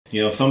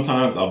You know,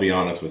 sometimes I'll be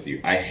honest with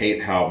you, I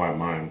hate how my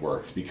mind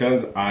works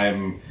because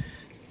I'm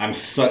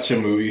such a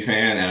movie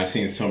fan and I've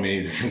seen so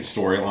many different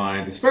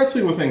storylines,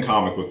 especially within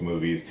comic book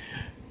movies.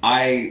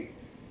 I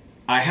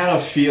had a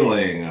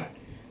feeling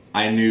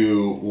I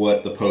knew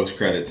what the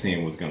post-credit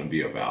scene was going to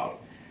be about.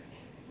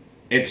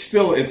 It's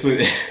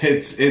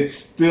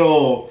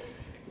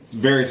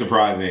very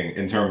surprising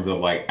in terms of,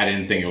 like, I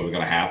didn't think it was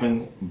going to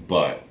happen,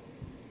 but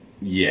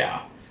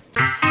yeah.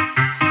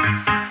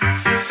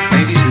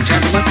 Ladies and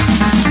gentlemen.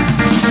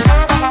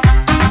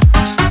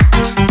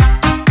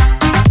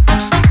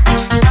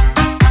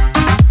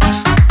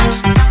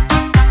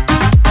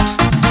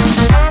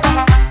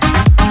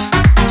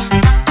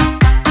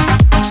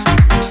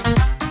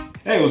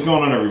 Hey, what's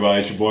going on,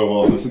 everybody? It's your boy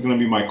Will. This is going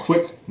to be my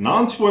quick,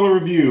 non-spoiler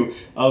review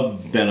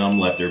of Venom: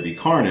 Let There Be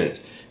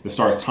Carnage. This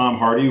stars Tom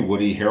Hardy,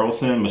 Woody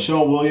Harrelson,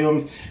 Michelle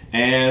Williams,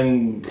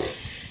 and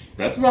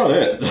that's about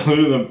it. Those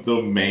are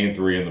the main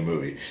three in the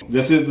movie.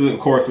 This is, of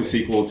course, a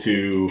sequel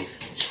to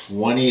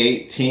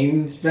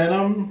 2018's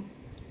Venom.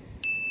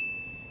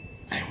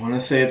 I want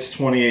to say it's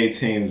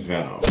 2018's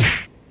Venom.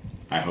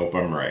 I hope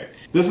I'm right.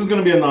 This is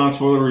going to be a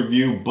non-spoiler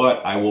review,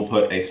 but I will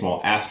put a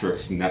small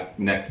asterisk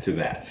next to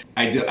that.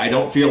 I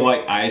don't feel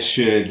like I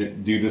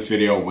should do this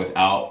video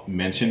without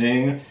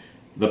mentioning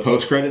the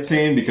post-credit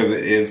scene because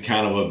it is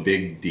kind of a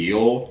big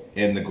deal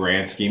in the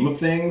grand scheme of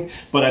things,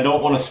 but I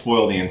don't want to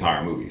spoil the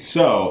entire movie.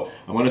 So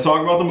I'm going to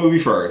talk about the movie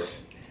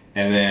first,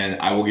 and then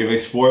I will give a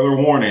spoiler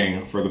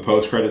warning for the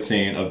post-credit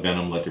scene of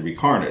Venom: Let There Be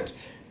Carnage.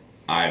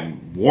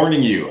 I'm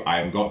warning you,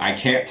 I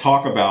can't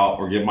talk about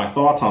or give my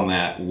thoughts on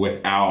that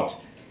without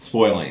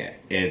spoiling it.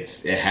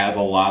 It has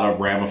a lot of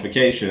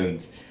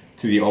ramifications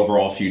to the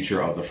overall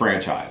future of the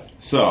franchise.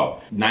 So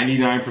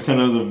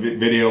 99% of the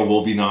video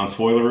will be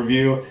non-spoiler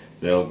review.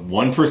 The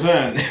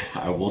 1%,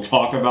 I will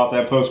talk about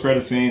that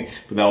post-credit scene,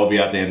 but that will be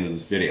at the end of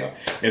this video.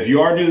 If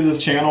you are new to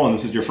this channel and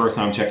this is your first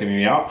time checking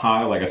me out,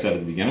 hi, like I said at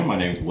the beginning, my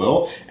name is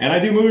Will, and I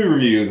do movie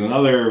reviews and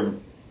other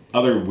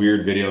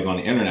weird videos on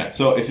the internet.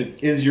 So if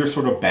it is your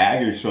sort of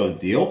bag or your sort of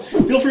deal,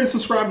 feel free to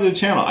subscribe to the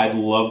channel. I'd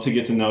love to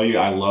get to know you.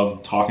 I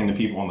love talking to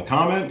people in the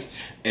comments.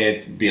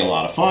 It'd be a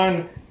lot of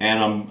fun, and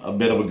I'm a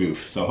bit of a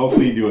goof, so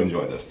hopefully you do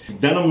enjoy this.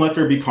 Venom: Let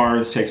There Be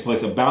Carnage takes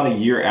place about a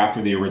year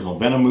after the original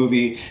Venom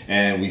movie,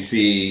 and we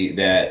see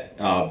that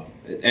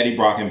Eddie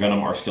Brock and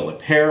Venom are still a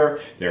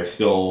pair. They're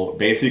still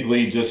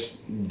basically just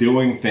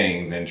doing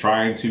things and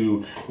trying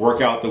to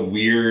work out the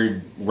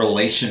weird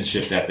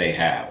relationship that they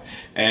have.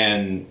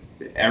 And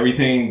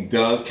everything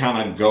does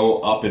kind of go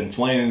up in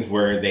flames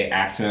where they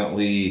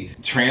accidentally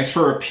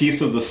transfer a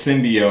piece of the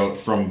symbiote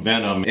from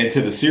Venom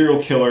into the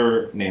serial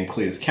killer named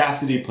Cletus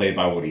Cassidy, played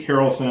by Woody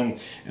Harrelson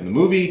in the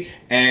movie,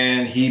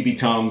 and he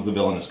becomes the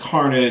villainous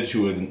Carnage,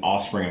 who is an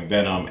offspring of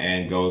Venom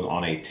and goes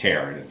on a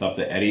tear, and it's up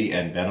to Eddie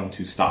and Venom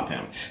to stop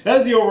him.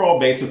 That is the overall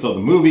basis of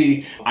the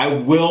movie. I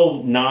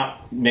will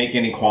not make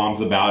any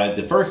qualms about it.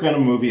 The first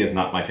Venom movie is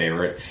not my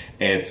favorite.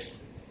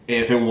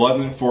 If it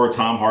wasn't for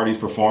Tom Hardy's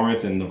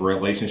performance and the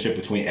relationship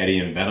between Eddie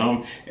and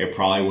Venom, it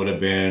probably would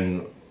have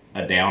been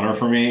a downer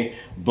for me.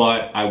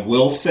 But I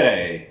will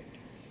say,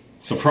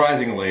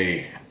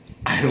 surprisingly,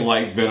 I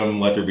like Venom: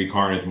 Let There Be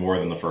Carnage more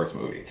than the first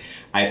movie.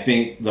 I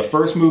think the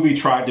first movie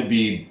tried to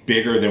be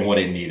bigger than what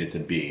it needed to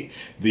be.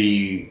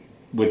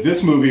 With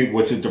this movie,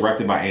 which is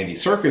directed by Andy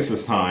Serkis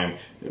this time,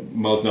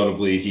 most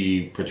notably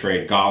he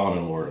portrayed Gollum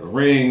in Lord of the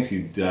Rings.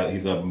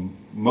 He's a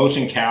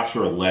motion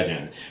capture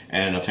legend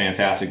and a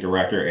fantastic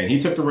director, and he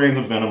took the reins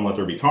of Venom: Let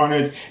There Be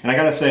Carnage, and I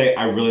gotta say,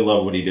 I really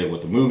love what he did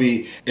with the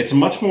movie. It's a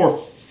much more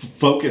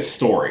focused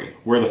story,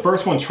 where the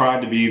first one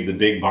tried to be the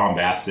big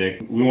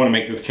bombastic, we want to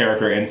make this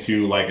character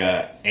into like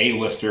a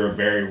A-lister,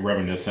 very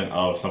reminiscent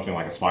of something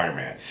like a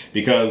Spider-Man,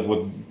 because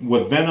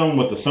with Venom,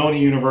 with the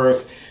Sony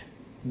universe,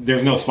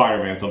 there's no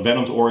Spider-Man, so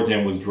Venom's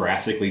origin was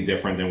drastically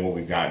different than what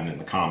we've gotten in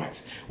the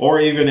comics, or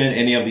even in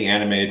any of the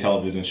animated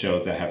television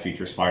shows that have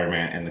featured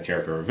Spider-Man and the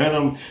character of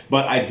Venom.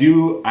 But I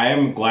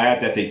am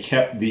glad that they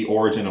kept the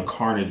origin of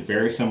Carnage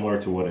very similar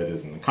to what it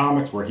is in the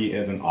comics, where he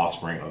is an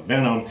offspring of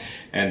Venom,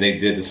 and they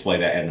did display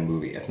that in the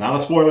movie. It's not a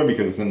spoiler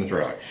because it's in the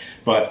trailer,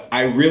 but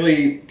I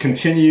really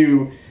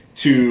continue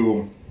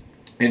to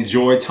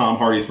enjoy Tom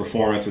Hardy's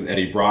performance as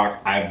Eddie Brock.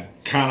 I've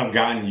kind of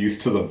gotten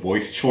used to the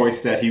voice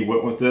choice that he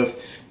went with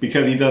this,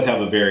 because he does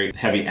have a very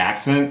heavy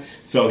accent,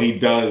 so he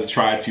does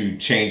try to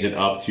change it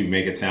up to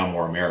make it sound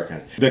more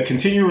American. The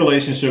continued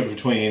relationship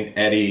between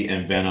Eddie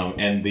and Venom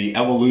and the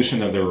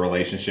evolution of their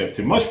relationship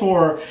to much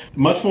more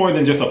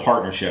than just a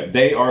partnership.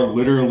 They are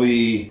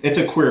literally, it's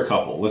a queer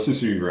couple, let's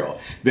just be real.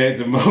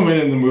 There's a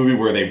moment in the movie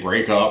where they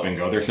break up and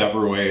go their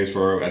separate ways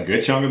for a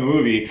good chunk of the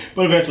movie,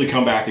 but eventually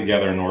come back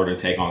together in order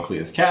to take on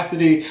Cletus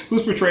Cassidy,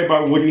 who's portrayed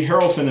by Woody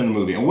Harrelson in the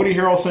movie. And Woody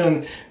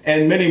Harrelson,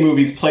 in many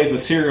movies, plays a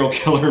serial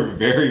killer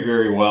very,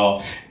 very well.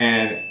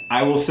 And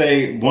I will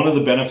say one of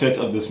the benefits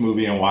of this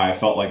movie and why I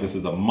felt like this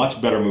is a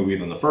much better movie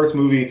than the first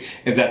movie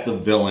is that the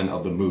villain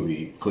of the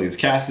movie, Cletus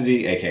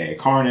Cassidy, aka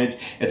Carnage,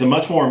 is a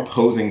much more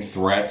imposing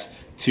threat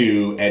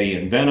to Eddie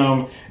and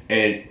Venom.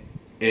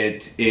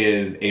 it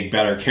is a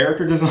better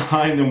character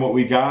design than what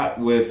we got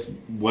with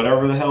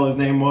whatever the hell his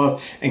name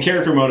was, and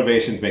character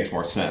motivations makes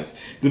more sense.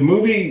 The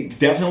movie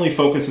definitely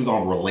focuses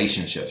on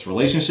relationships.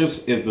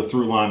 Relationships is the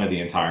through line of the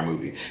entire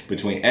movie,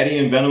 between Eddie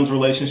and Venom's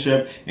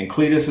relationship and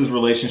Cletus's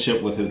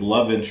relationship with his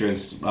love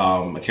interest,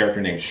 a character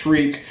named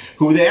Shriek,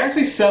 who they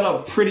actually set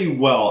up pretty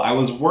well. I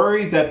was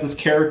worried that this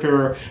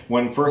character,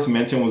 when first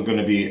mentioned, was going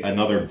to be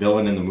another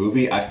villain in the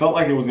movie. I felt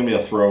like it was going to be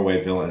a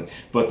throwaway villain,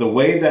 but the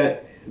way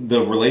that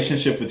the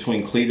relationship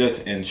between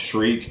Cletus and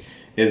Shriek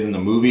is in the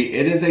movie,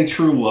 it is a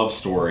true love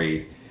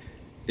story,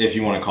 if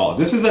you want to call it.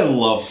 This is a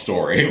love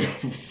story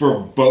for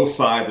both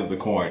sides of the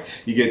coin.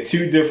 You get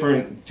two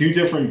different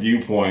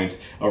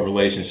viewpoints of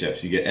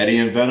relationships. You get Eddie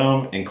and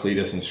Venom, and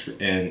Cletus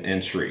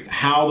and Shriek.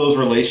 How those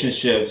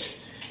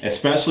relationships,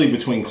 especially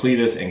between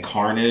Cletus and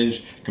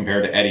Carnage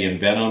compared to Eddie and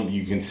Venom,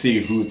 you can see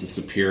who's the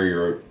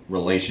superior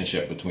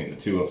relationship between the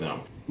two of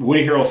them.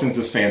 Woody Harrelson's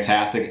just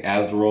fantastic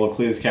as the role of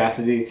Cletus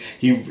Cassidy.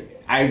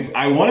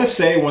 I want to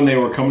say when they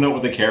were coming up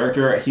with the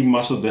character, he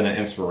must have been an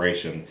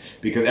inspiration,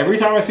 because every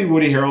time I see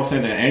Woody Harrelson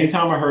and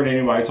anytime I heard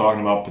anybody talking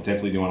about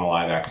potentially doing a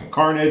live action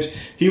Carnage,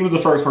 he was the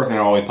first person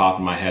that always popped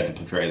in my head to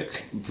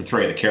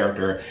portray the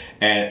character,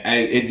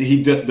 and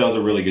he just does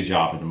a really good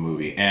job in the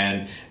movie.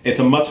 And it's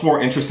a much more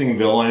interesting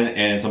villain,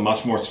 and it's a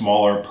much more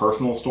smaller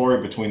personal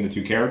story between the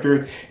two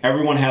characters.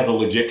 Everyone has a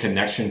legit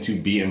connection to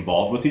be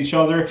involved with each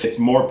other. It's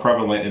more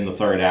prevalent in the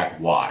third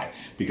act. Why?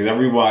 Because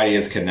everybody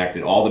is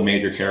connected. All the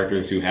major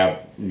characters who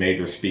have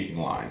major speaking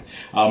lines.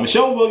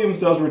 Michelle Williams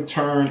does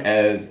return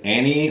as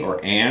Annie,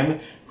 or Anne,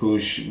 who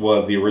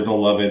was the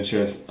original love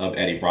interest of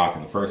Eddie Brock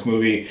in the first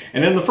movie.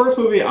 And in the first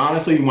movie,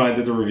 honestly, when I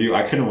did the review,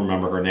 I couldn't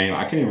remember her name.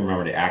 I couldn't even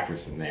remember the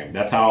actress's name.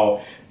 That's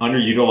how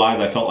underutilized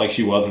I felt like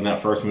she was in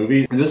that first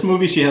movie. In this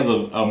movie, she has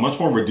a much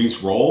more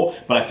reduced role,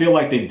 but I feel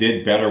like they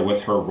did better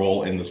with her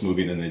role in this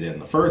movie than they did in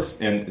the first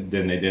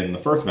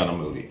Venom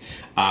movie.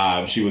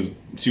 She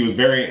was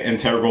very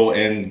integral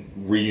in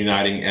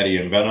reuniting Eddie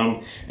and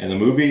Venom in the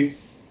movie.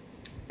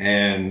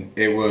 And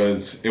it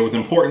was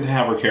important to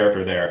have her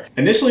character there.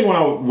 Initially,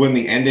 when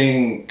the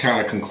ending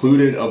kind of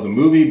concluded of the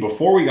movie,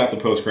 before we got the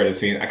post-credit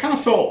scene, I kind of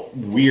felt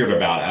weird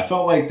about it. I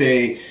felt like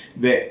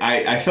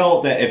I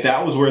felt that if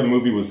that was where the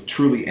movie was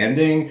truly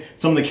ending,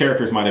 some of the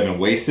characters might have been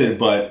wasted.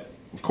 But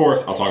of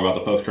course, I'll talk about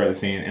the post-credit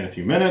scene in a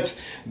few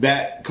minutes.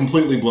 That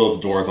completely blows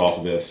the doors off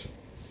of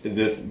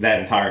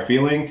that entire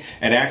feeling,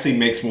 and actually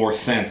makes more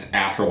sense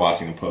after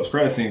watching the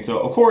post-credit scene. So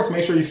of course,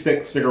 make sure you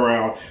stick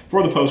around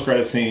for the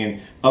post-credit scene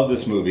of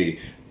this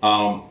movie.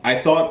 I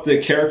thought the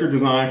character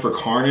design for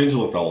Carnage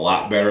looked a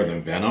lot better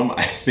than Venom.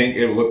 I think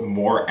it looked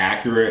more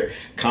accurate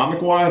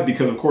comic-wise,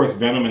 because of course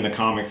Venom in the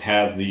comics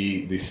has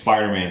the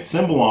Spider-Man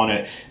symbol on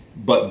it,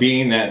 but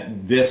being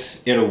that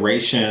this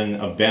iteration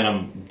of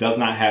Venom does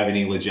not have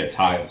any legit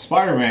ties to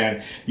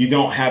Spider-Man, you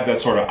don't have that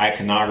sort of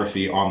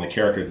iconography on the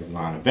character's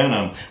design of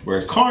Venom,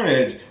 whereas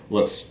Carnage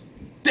looks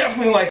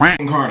definitely like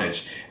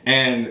Carnage.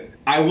 And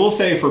I will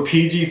say, for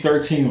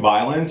PG-13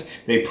 violence,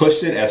 they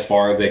pushed it as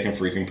far as they can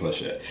freaking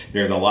push it.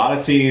 There's a lot of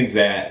scenes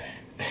that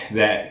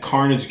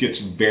Carnage gets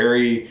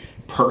very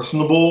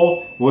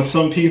personable with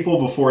some people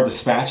before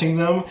dispatching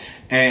them,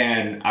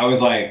 and I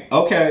was like,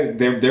 okay,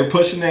 they're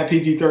pushing that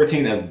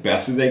PG-13 as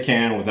best as they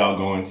can without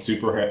going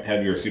super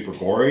heavy or super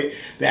gory.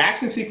 The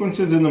action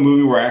sequences in the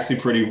movie were actually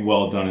pretty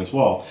well done as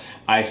well.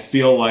 I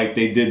feel like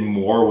they did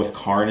more with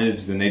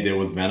Carnage than they did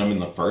with Venom in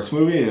the first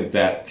movie, if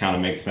that kind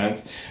of makes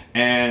sense.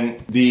 And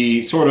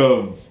the sort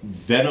of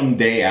Venom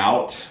day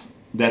out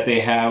that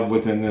they have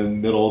within the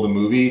middle of the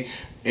movie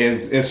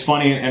is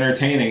funny and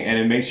entertaining, and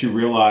it makes you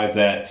realize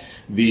that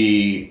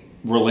the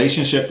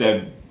relationship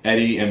that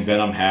Eddie and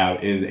Venom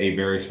have is a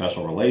very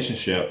special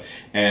relationship,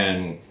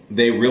 and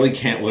they really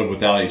can't live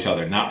without each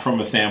other. Not from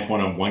a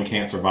standpoint of one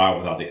can't survive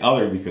without the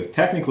other, because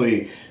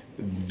technically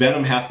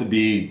Venom has to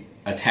be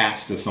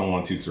attached to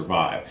someone to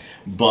survive.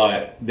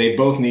 But they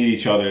both need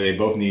each other. They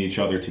both need each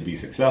other to be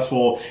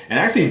successful. And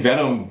actually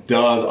Venom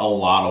does a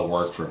lot of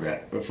work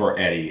for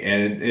Eddie,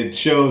 and it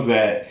shows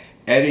that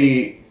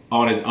Eddie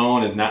on his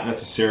own is not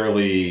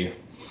necessarily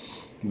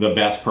the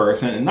best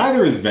person, and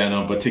neither is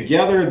Venom, but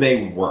together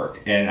they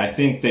work, and I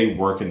think they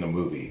work in the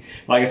movie.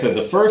 Like I said,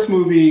 the first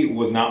movie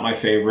was not my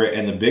favorite,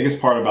 and the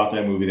biggest part about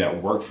that movie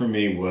that worked for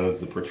me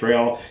was the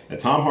portrayal that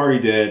Tom Hardy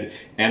did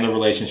and the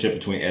relationship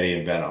between Eddie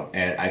and Venom.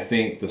 And I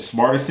think the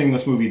smartest thing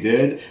this movie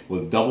did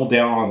was double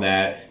down on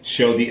that,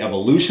 show the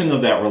evolution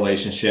of that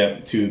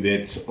relationship to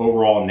its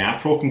overall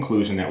natural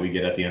conclusion that we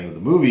get at the end of the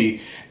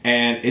movie,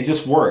 and it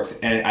just worked.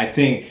 And I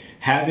think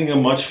having a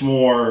much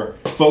more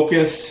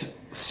focused,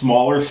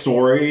 smaller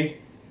story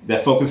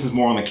that focuses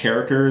more on the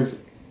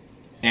characters,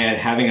 and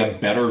having a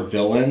better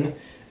villain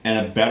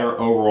and a better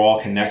overall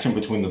connection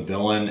between the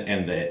villain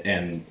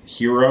and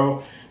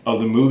hero of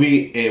the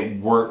movie, it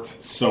worked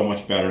so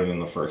much better than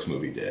the first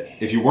movie did.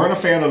 If you weren't a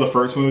fan of the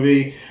first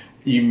movie,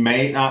 you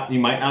might not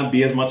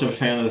be as much of a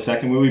fan of the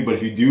second movie, but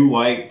if you do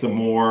like the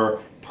more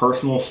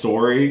personal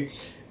story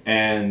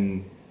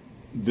and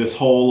this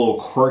whole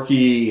little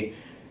quirky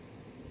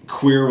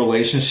queer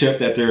relationship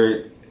that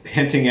they're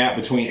hinting at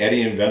between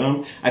Eddie and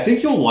Venom, I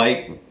think you'll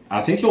like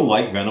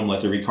Venom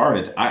Let There Be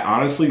Carnage. I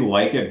honestly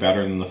like it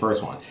better than the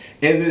first one.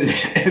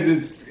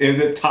 Is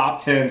it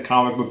top 10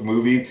 comic book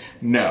movies?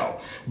 No.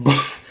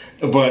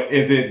 But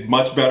is it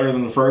much better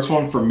than the first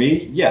one? For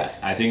me,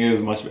 yes. I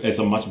think it's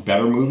a much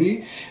better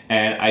movie,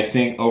 and I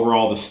think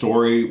overall the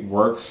story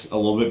works a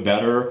little bit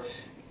better.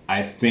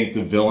 I think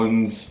the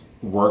villains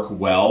work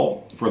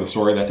well for the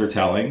story that they're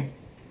telling.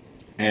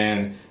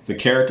 And the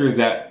characters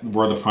that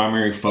were the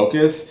primary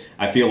focus,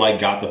 I feel like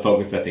got the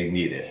focus that they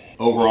needed.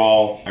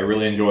 Overall, I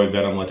really enjoyed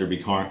Venom Let There Be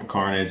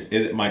Carnage.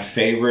 Is it my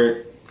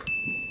favorite?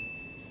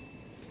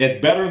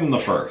 It's better than the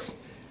first.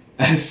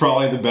 That's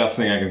probably the best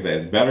thing I can say.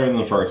 It's better than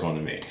the first one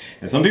to me.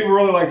 And some people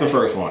really like the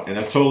first one, and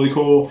that's totally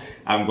cool.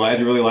 I'm glad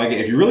you really like it.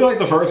 If you really like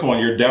the first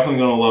one, you're definitely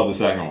going to love the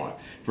second one.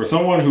 For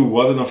someone who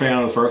wasn't a fan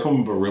of the first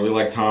one, but really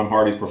liked Tom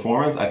Hardy's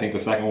performance, I think the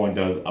second one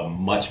does a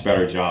much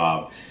better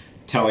job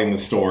telling the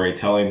story,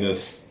 telling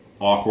this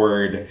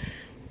awkward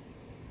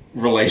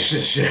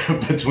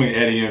relationship between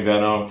Eddie and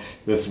Venom,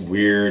 this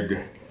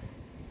weird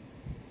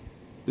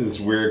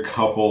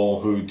couple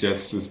who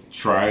just is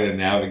trying to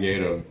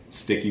navigate a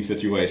sticky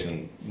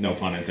situation, no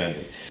pun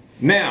intended.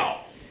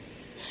 Now,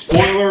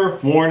 spoiler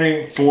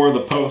warning for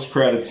the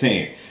post-credit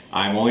scene.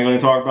 I'm only going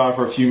to talk about it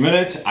for a few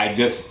minutes. I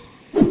just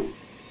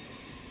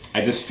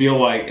feel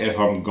like if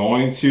I'm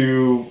going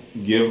to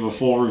give a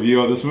full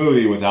review of this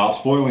movie without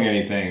spoiling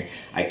anything,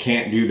 I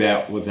can't do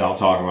that without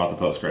talking about the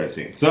post-credit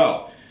scene.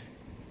 So,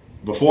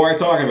 before I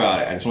talk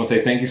about it, I just want to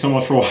say thank you so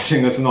much for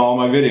watching this and all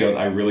of my videos.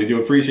 I really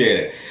do appreciate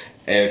it.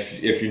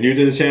 If you're new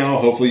to the channel,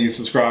 hopefully you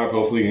subscribe.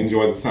 Hopefully you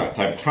enjoy this type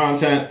of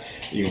content.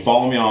 You can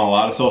follow me on a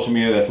lot of social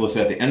media that's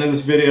listed at the end of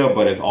this video,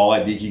 but it's all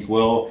at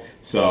DGeekWill,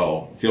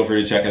 so feel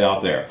free to check it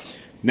out there.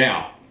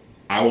 Now,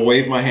 I will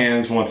wave my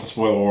hands once the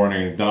spoiler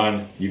warning is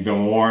done. You've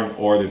been warned,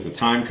 or there's a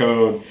time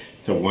code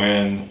to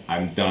when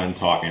I'm done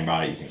talking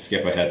about it. You can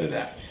skip ahead to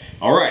that.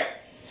 All right,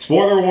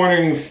 spoiler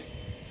warnings,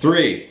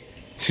 3,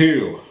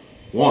 2,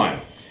 1.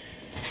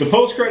 The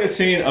post-credit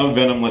scene of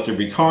Venom Let There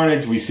Be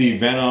Carnage, we see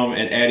Venom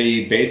and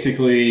Eddie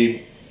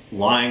basically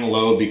lying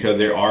low because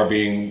they are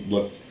being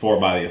looked for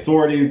by the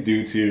authorities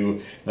due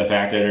to the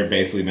fact that they're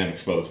basically been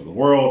exposed to the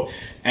world.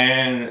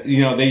 And,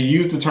 you know, they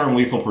use the term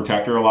lethal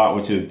protector a lot,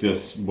 which is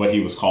just what he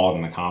was called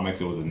in the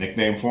comics. It was a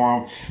nickname for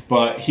him.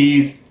 But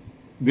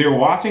they're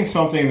watching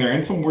something, they're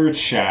in some weird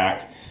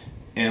shack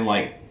in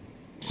like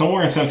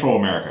somewhere in Central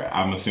America,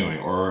 I'm assuming,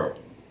 or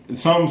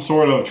some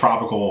sort of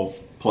tropical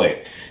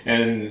place.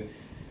 And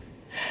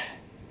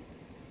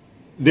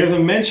there's a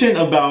mention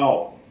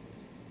about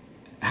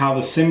how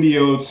the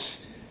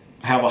symbiotes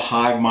have a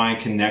hive mind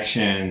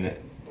connection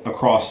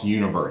across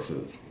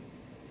universes.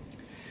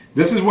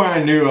 This is when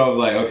I knew, I was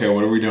like, okay,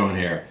 what are we doing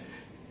here?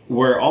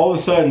 Where all of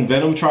a sudden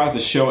Venom tries to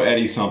show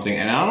Eddie something,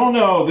 and I don't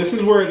know, this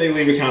is where they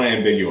leave it kind of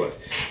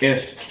ambiguous.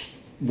 If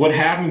what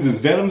happens is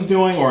Venom's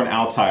doing or an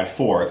outside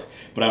force,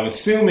 but I'm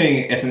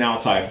assuming it's an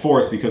outside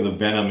force because of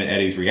Venom and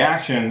Eddie's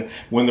reaction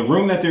when the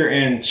room that they're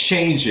in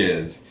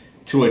changes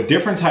to a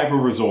different type of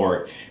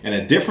resort and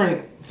a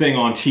different thing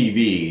on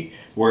TV,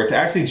 where it's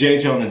actually J.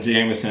 Jonah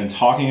Jameson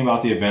talking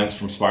about the events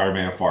from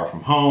Spider-Man Far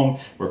From Home,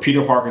 where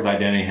Peter Parker's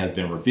identity has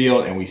been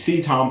revealed, and we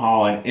see Tom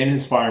Holland in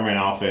his Spider-Man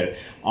outfit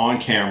on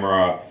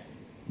camera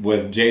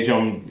with J.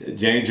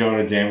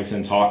 Jonah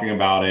Jameson talking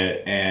about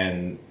it,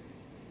 and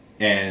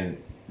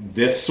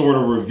this sort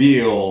of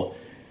reveal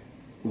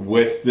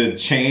with the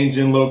change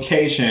in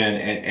location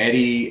and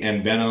Eddie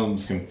and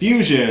Venom's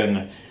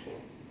confusion.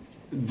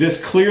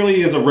 This clearly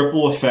is a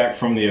ripple effect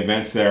from the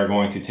events that are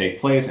going to take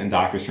place in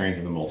Doctor Strange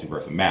in the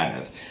Multiverse of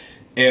Madness.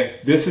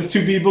 If this is to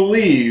be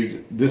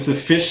believed, this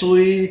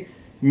officially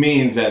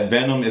means that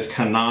Venom is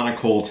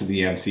canonical to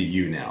the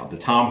MCU now, the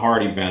Tom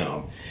Hardy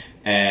Venom.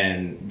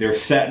 And they're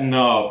setting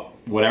up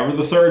whatever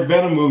the third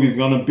Venom movie is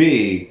going to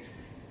be.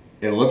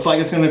 It looks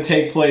like it's going to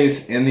take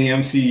place in the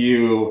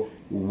MCU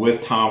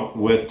with Tom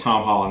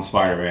Holland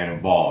Spider-Man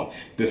involved.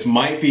 This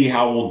might be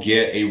how we'll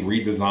get a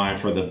redesign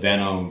for the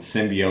Venom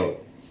symbiote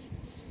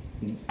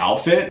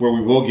outfit, where we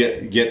will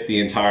get the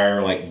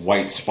entire like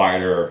white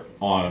spider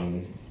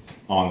on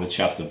the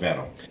chest of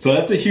Venom. So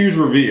that's a huge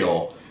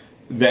reveal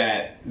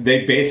that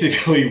they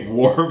basically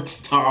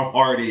warped Tom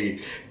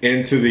Hardy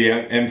into the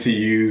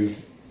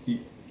MCU's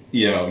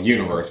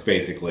universe,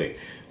 basically.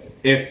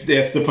 If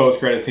the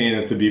post-credit scene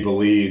is to be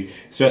believed,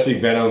 especially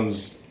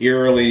Venom's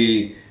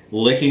eerily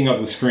licking of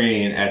the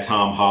screen at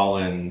Tom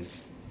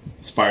Holland's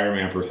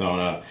Spider-Man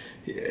persona,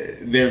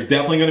 there's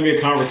definitely going to be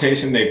a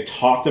conversation. They've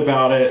talked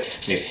about it,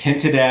 they've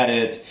hinted at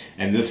it,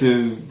 and this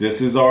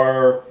is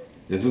our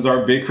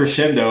big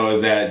crescendo,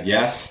 is that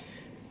yes,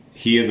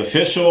 he is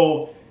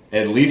official,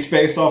 at least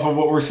based off of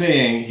what we're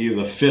seeing. He is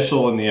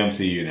official in the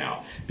MCU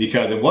now,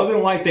 because it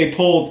wasn't like they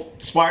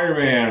pulled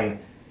Spider-Man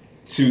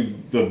to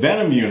the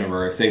Venom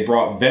universe. They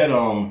brought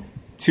Venom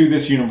to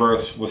this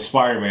universe with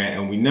Spider-Man,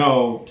 and we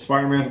know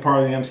Spider-Man's a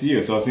part of the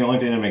MCU, so it's the only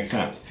thing that makes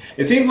sense.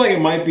 It seems like it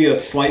might be a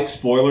slight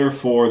spoiler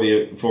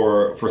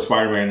for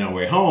Spider-Man No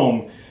Way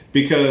Home,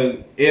 because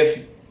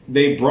if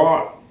they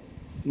brought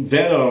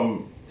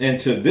Venom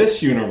into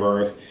this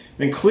universe,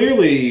 then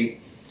clearly,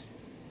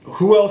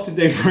 who else did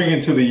they bring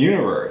into the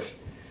universe?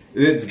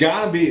 It's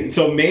gotta be,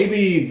 so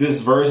maybe this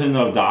version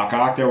of Doc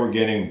Ock that we're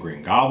getting,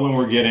 Green Goblin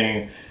we're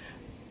getting,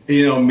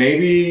 you know,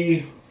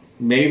 maybe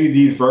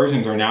these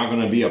versions are now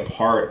going to be a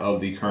part of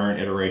the current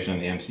iteration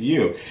of the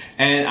MCU.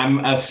 And I'm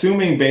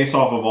assuming based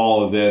off of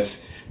all of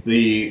this,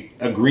 the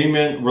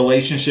agreement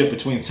relationship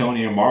between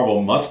Sony and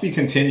Marvel must be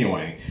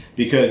continuing,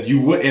 because you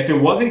would, if it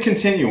wasn't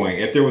continuing,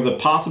 if there was a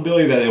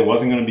possibility that it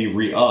wasn't going to be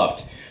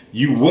re-upped,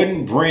 you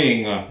wouldn't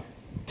bring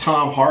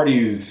Tom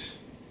Hardy's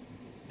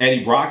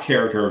Eddie Brock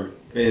character,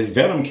 his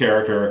Venom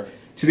character,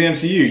 to the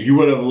MCU. You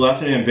would have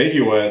left it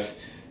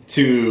ambiguous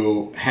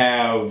to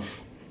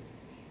have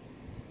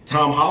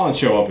Tom Holland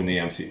show up in the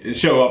MCU,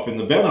 show up in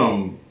the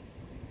Venom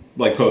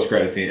like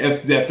post-credit scene.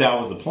 If that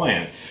was the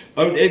plan.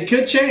 It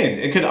could change.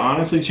 It could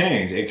honestly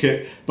change. It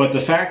could, but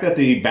the fact that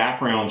the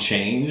background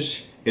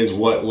changed is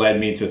what led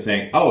me to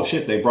think, oh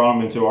shit, they brought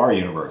him into our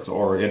universe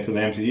or into the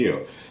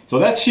MCU. So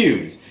that's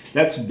huge.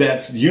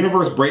 That's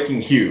universe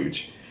breaking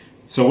huge.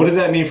 So what does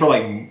that mean for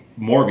like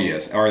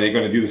Morbius? Are they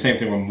going to do the same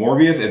thing with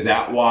Morbius? Is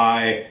that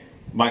why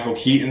Michael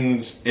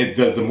Keaton's,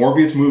 does the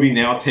Morbius movie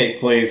now take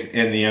place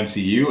in the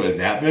MCU? Is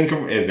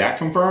that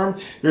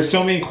confirmed? There's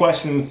so many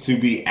questions to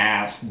be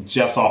asked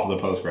just off of the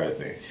post-credit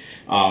scene,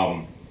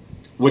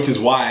 which is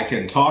why I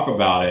can talk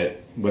about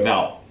it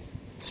without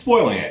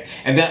spoiling it.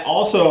 And that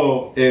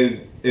also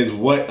is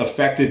what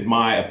affected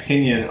my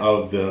opinion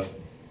of the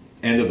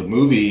end of the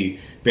movie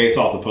based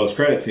off the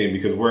post-credit scene,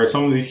 because where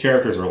some of these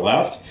characters are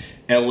left,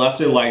 it left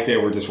it like they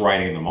were just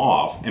writing them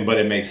off. But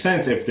it makes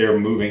sense if they're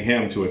moving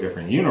him to a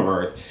different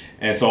universe.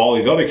 And so all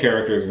these other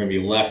characters are going to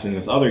be left in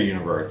this other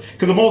universe.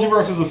 Because the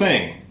multiverse is a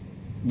thing.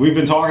 We've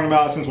been talking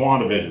about it since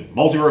WandaVision.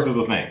 Multiverse is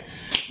a thing.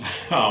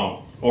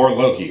 Or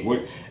Loki.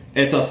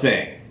 It's a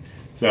thing.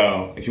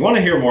 So if you want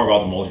to hear more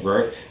about the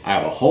multiverse, I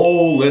have a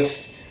whole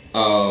list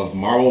of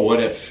Marvel What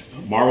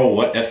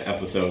If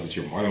episodes that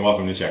you're more than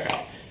welcome to check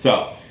out.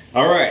 So,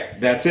 alright,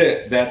 that's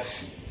it.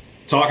 That's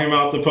talking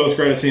about the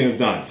post-credit scene is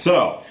done.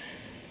 So,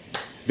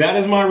 that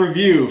is my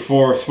review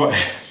for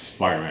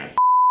Spider-Man.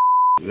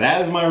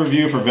 That is my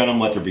review for Venom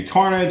Let There Be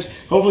Carnage.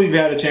 Hopefully you've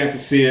had a chance to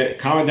see it.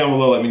 Comment down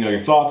below, let me know your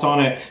thoughts on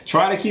it.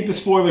 Try to keep it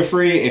spoiler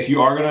free. If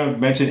you are going to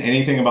mention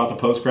anything about the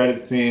post-credit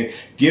scene,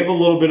 give a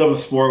little bit of a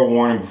spoiler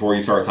warning before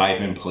you start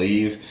typing,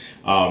 please.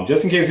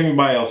 Just in case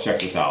anybody else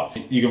checks this out.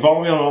 You can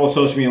follow me on all the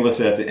social media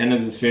listed at the end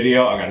of this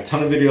video. I've got a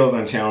ton of videos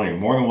on the channel you're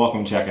more than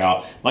welcome to check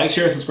out. Like,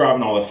 share, subscribe,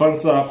 and all that fun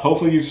stuff.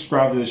 Hopefully you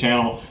subscribe to the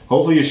channel.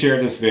 Hopefully you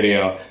shared this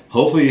video.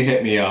 Hopefully you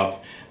hit me up.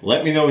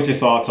 Let me know what your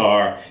thoughts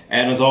are.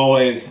 And as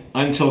always,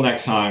 until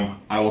next time,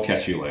 I will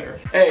catch you later.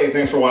 Hey,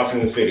 thanks for watching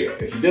this video.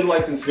 If you did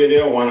like this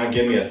video, why not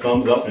give me a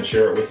thumbs up and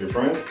share it with your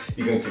friends?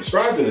 You can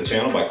subscribe to the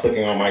channel by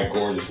clicking on my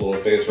gorgeous little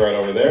face right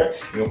over there.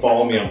 You can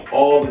follow me on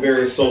all the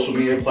various social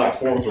media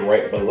platforms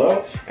right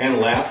below. And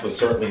last but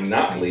certainly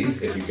not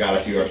least, if you've got a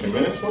few extra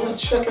minutes, why not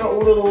check out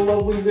one of the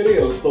lovely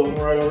videos floating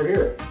right over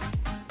here.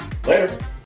 Later.